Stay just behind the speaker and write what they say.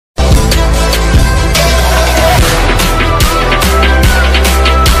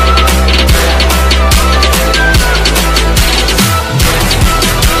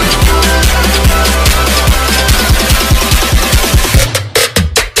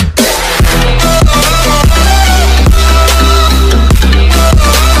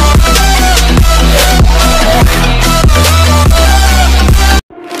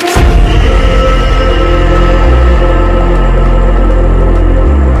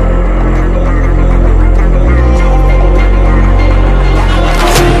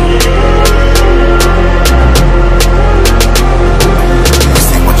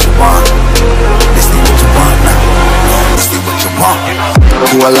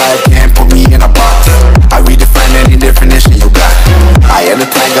life, can't put me in a box. I redefine any definition you got. I am the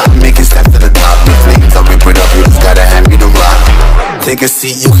tiger, I'm making steps to the top. The flames I'll rip it up, you just gotta hand me the rock. Take a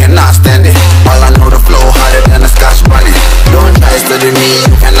seat, you cannot stand it. All I know, the flow harder than a Scotch bonnet. Don't try studying me,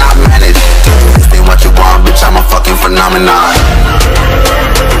 you cannot manage. This ain't what you want, bitch, I'm a fucking phenomenon.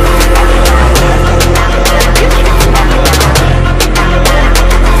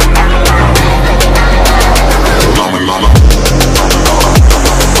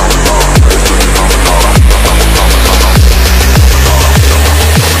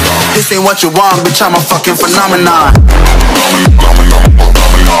 This ain't what you want, bitch, I'm a fucking phenomenon.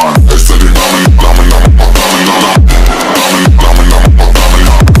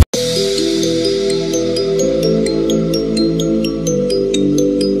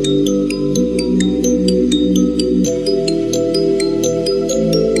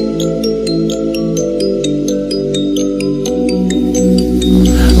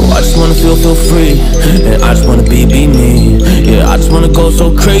 Feel free, and I just wanna be me. Yeah, I just wanna go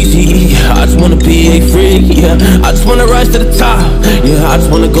so crazy. Yeah, I just wanna be a freak. Yeah, I just wanna rise to the top. Yeah, I just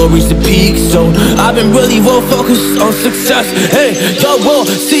wanna go reach the peak. So I've been really well focused on success. Hey, y'all will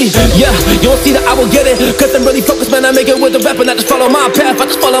see. Yeah, you won't see that I will get it, cause I'm really focused, man. I make it with the rap and I just follow my path. I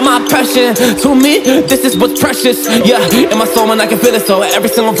just follow my passion. To me, this is what's precious. Yeah, in my soul, man, I can feel it. So every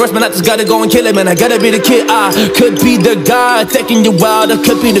single verse, man, I just gotta go and kill it, man. I gotta be the kid. I could be the guy taking you wild. I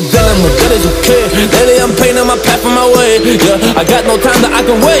could be the villain. Good as a kid. Lately I'm painting my path on my way. Yeah, I got no time that I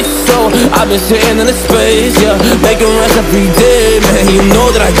can waste. So I've been sitting in the space. Yeah, making runs every day. Man, you know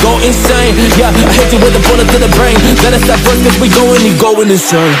that I go insane. Yeah, I hit you with a bullet to the brain. Let us stop first cause we going, you going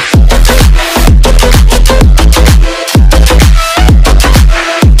insane.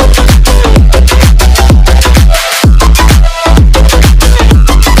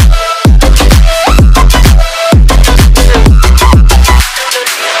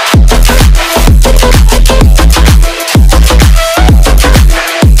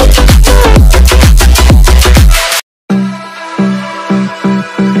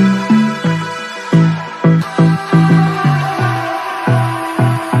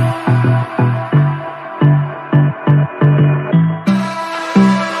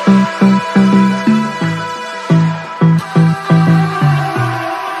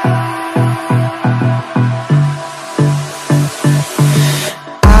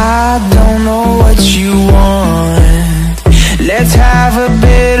 Let's have a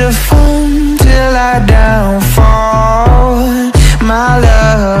bit of fun till I downfall. My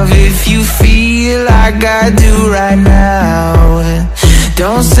love, if you feel like I do right now,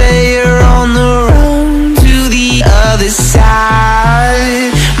 don't say you're on the run to the other side.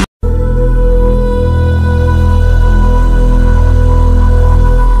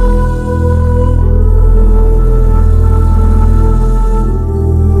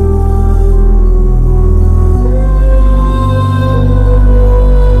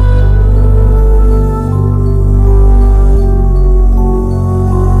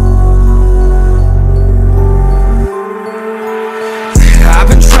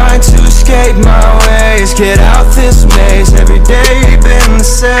 Escape my ways, get out this maze. Every day been the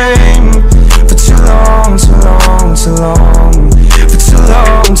same for too long, too long, too long. For too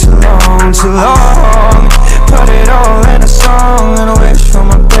long, too long, too long. Put it all in a song and I wish for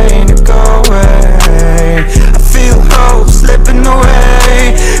my pain to go away. I feel hope slipping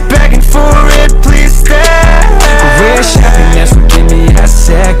away, begging for it, please stay. I wish happiness would give me a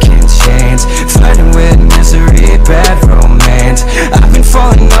second chance. Fighting with misery, bad romance. I've been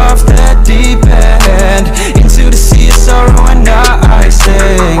falling off that deep end into the sea of sorrow and I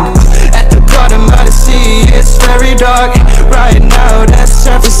sing. At the bottom of the sea, it's very dark. Right now that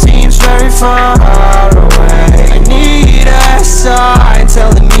surface seems very far away. I need a sign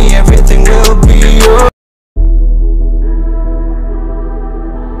telling me everything will be okay.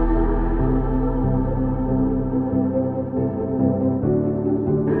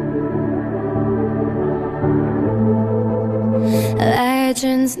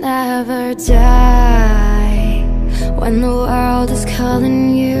 Legends never die when the world is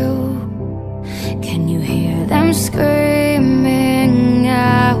calling you. Can you hear them screaming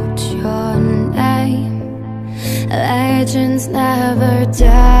out your name? Legends never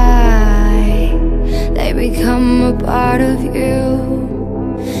die, they become a part of you.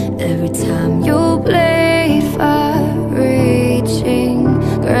 Every time you bleed for reaching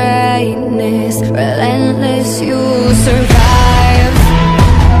greatness, relentless, you survive.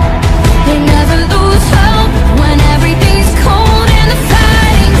 They never lose hope when everything's cold and the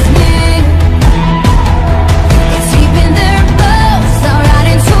fighting's near. It's deep in their bones, all right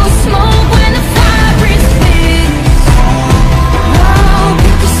into smoke when the fire breathes fierce. Oh,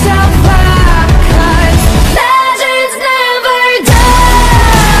 pick the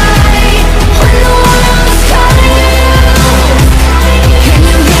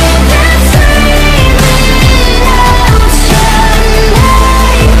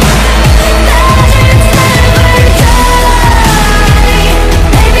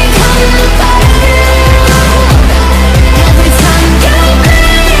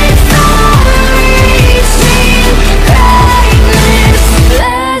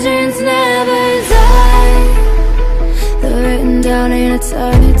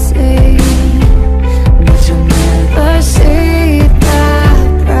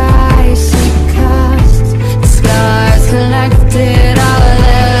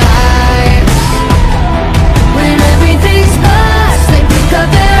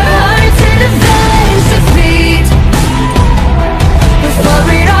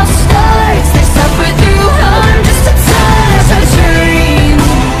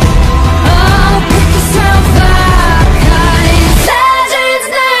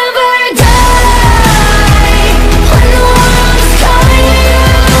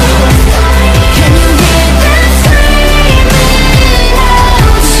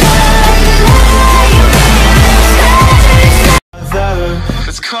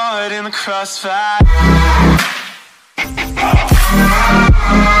caught in the crossfire.